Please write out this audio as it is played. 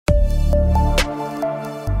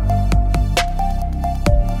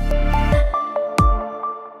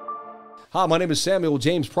Hi, my name is Samuel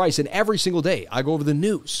James Price, and every single day I go over the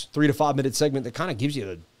news, 3 to 5 minute segment that kind of gives you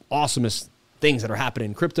the awesomest things that are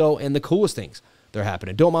happening in crypto and the coolest things that are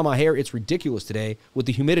happening. Don't mind my hair. It's ridiculous today with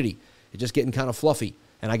the humidity. It's just getting kind of fluffy,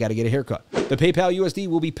 and I got to get a haircut. The PayPal USD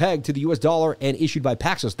will be pegged to the US dollar and issued by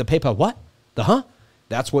Paxos. The PayPal what? The huh?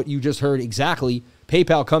 That's what you just heard exactly.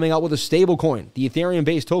 PayPal coming out with a stable coin. The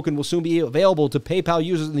Ethereum-based token will soon be available to PayPal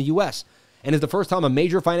users in the US, and is the first time a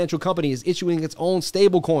major financial company is issuing its own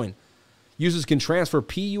stable coin. Users can transfer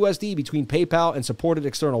PUSD between PayPal and supported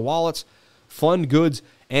external wallets, fund goods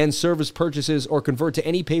and service purchases, or convert to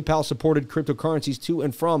any PayPal-supported cryptocurrencies to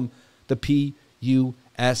and from the PUSD.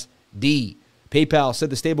 PayPal said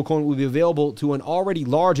the stablecoin will be available to an already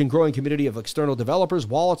large and growing community of external developers,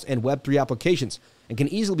 wallets, and Web3 applications, and can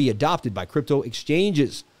easily be adopted by crypto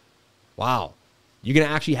exchanges. Wow. You're going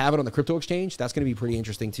to actually have it on the crypto exchange? That's going to be pretty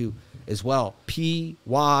interesting, too, as well.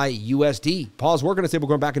 PYUSD. Paused work on a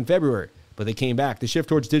stablecoin back in February, but they came back. The shift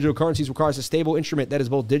towards digital currencies requires a stable instrument that is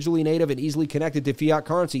both digitally native and easily connected to fiat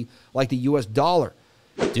currency like the US dollar.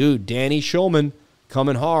 Dude, Danny Schulman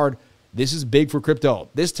coming hard. This is big for crypto.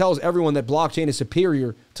 This tells everyone that blockchain is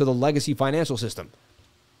superior to the legacy financial system.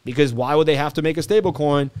 Because why would they have to make a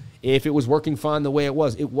stablecoin if it was working fine the way it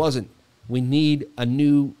was? It wasn't. We need a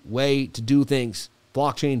new way to do things.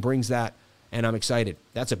 Blockchain brings that, and I'm excited.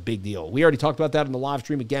 That's a big deal. We already talked about that in the live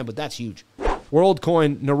stream again, but that's huge.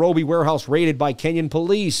 WorldCoin Nairobi warehouse raided by Kenyan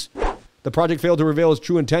police. The project failed to reveal its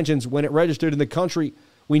true intentions when it registered in the country.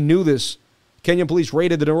 We knew this. Kenyan police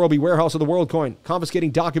raided the Nairobi warehouse of the WorldCoin,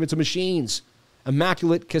 confiscating documents and machines.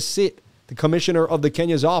 Immaculate Kasit, the commissioner of the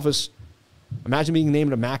Kenya's office, imagine being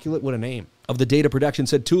named Immaculate, what a name, of the data protection,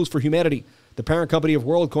 said Tools for Humanity, the parent company of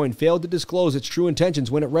WorldCoin, failed to disclose its true intentions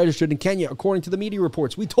when it registered in Kenya, according to the media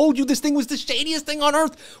reports. We told you this thing was the shadiest thing on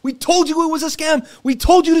earth. We told you it was a scam. We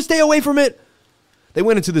told you to stay away from it. They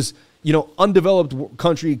went into this, undeveloped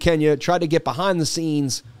country, Kenya, tried to get behind the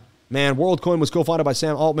scenes. Man, WorldCoin was co-founded by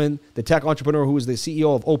Sam Altman, the tech entrepreneur who is the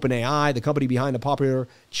CEO of OpenAI, the company behind the popular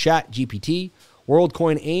ChatGPT.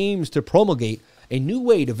 WorldCoin aims to promulgate a new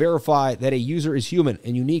way to verify that a user is human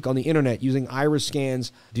and unique on the internet using iris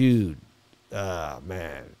scans. Dude,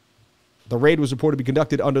 man. The raid was reported to be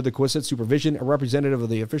conducted under the Kwasit supervision. A representative of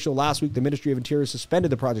the official last week, the Ministry of Interior,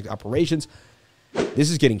 suspended the project operations.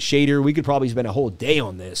 This is getting shadier. We could probably spend a whole day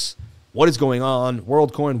on this. What is going on?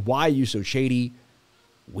 WorldCoin, why are you so shady?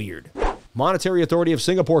 Weird. Monetary Authority of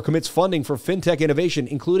Singapore commits funding for fintech innovation,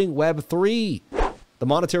 including Web3. The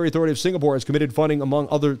Monetary Authority of Singapore has committed funding, among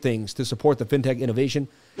other things, to support the fintech innovation.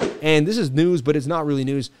 And this is news, but it's not really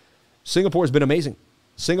news. Singapore has been amazing.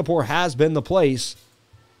 Singapore has been the place.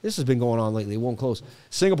 This has been going on lately. It won't close.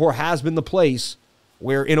 Singapore has been the place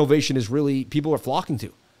where innovation is really, people are flocking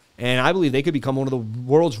to. And I believe they could become one of the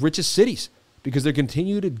world's richest cities because they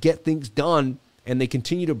continue to get things done and they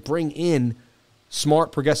continue to bring in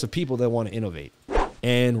smart, progressive people that want to innovate.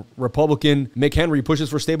 And Republican McHenry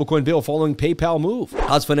pushes for stablecoin bill following PayPal move.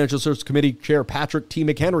 House Financial Services Committee Chair Patrick T.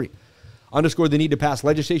 McHenry underscored the need to pass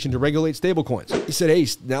legislation to regulate stablecoins. He said, hey,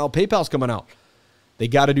 now PayPal's coming out. They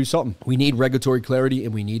got to do something. We need regulatory clarity,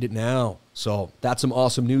 and we need it now. So that's some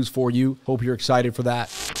awesome news for you. Hope you're excited for that.